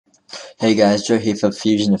Hey guys, Joe here for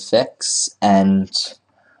PhusionFX, and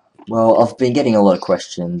well, I've been getting a lot of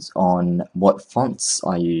questions on what fonts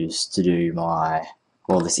I use to do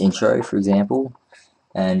this intro, for example,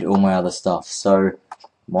 and all my other stuff. So,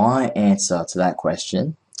 my answer to that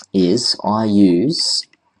question is I use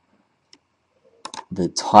the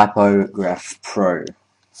TYPOGRAPH PRO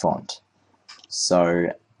font.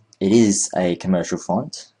 So, it is a commercial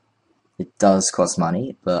font. It does cost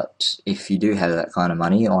money, but if you do have that kind of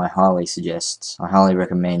money, I highly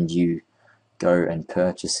recommend you go and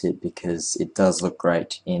purchase it because it does look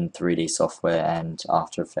great in 3D software and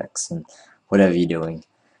After Effects and whatever you're doing.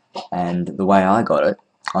 And the way I got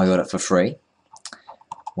it for free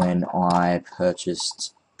when I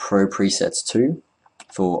purchased Pro Presets 2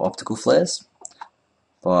 for optical flares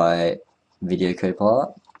by Video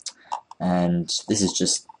Copilot. And this is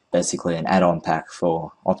just basically an add-on pack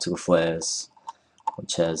for optical flares,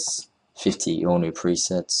 which has 50 all new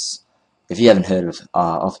presets. If you haven't heard of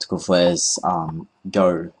optical flares,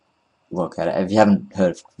 go look at it. If you haven't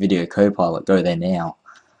heard of Video Copilot, go there now,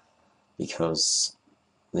 because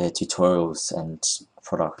their tutorials and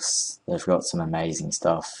products, they've got some amazing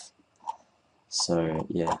stuff. So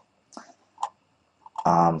yeah,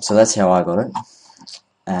 so that's how I got it.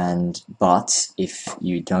 But if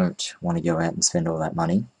you don't want to go out and spend all that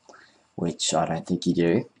money, which I don't think you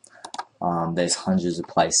do, there's hundreds of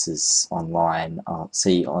places online.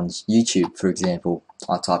 See, on YouTube, for example,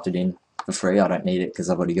 I typed it in for free. I don't need it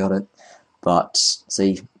because I've already got it. But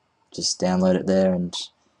see, just download it there and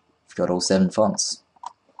you've got all 7 fonts.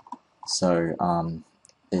 So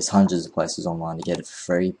there's hundreds of places online to get it for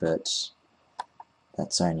free, but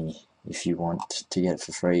that's only if you want to get it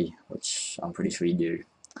for free, which I'm pretty sure you do,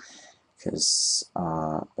 because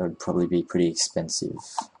it would probably be pretty expensive.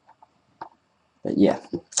 But yeah,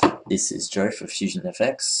 this is Joe for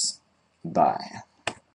PhusionFX. Bye.